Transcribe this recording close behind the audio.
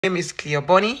name is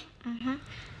Cleoboni.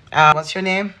 What's your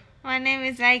name? My name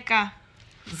is Aika.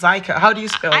 Zaika. How do you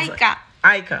spell Aika.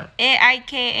 Aika.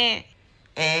 A-I-K-A.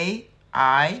 A-I-K-A.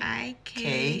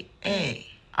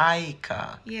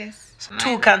 Aika. Yes. So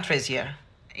two countries here.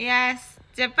 Yes.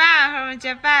 Japan. From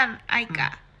Japan.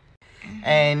 Aika.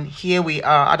 And here we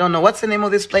are. I don't know. What's the name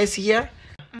of this place here?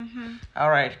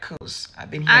 All right, cool. I've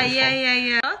been here before.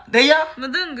 Yeah. There are?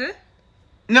 Mudungu?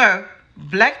 No.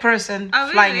 Black person Oh,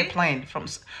 flying really? a plane from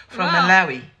Wow.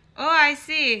 Malawi. Oh, I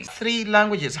see. 3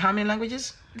 languages. How many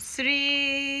languages?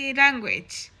 3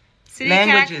 language. 3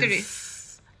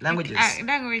 characters. Languages.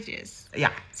 Languages.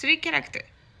 Yeah. 3 character.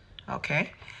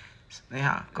 Okay.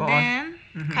 Yeah, go on. Then,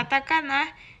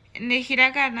 katakana, and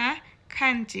hiragana,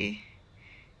 kanji.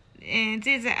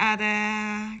 These are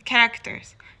the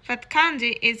characters. But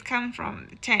kanji is come from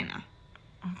China.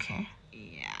 Okay.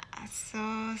 Yeah,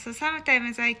 so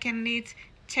sometimes I can read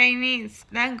Chinese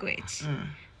language,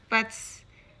 but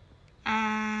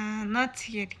not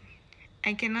yet.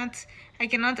 I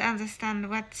cannot understand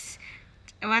what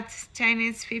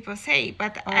Chinese people say,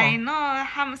 but I know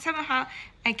somehow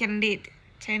I can read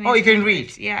Chinese. Oh, you can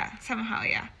language. read? Yeah, somehow,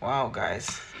 yeah. Wow,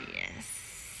 guys. Yes.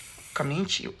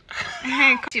 Konnichiwa.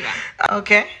 Konnichiwa.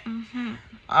 Okay.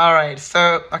 All right.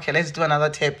 So, okay, let's do another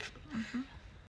tip.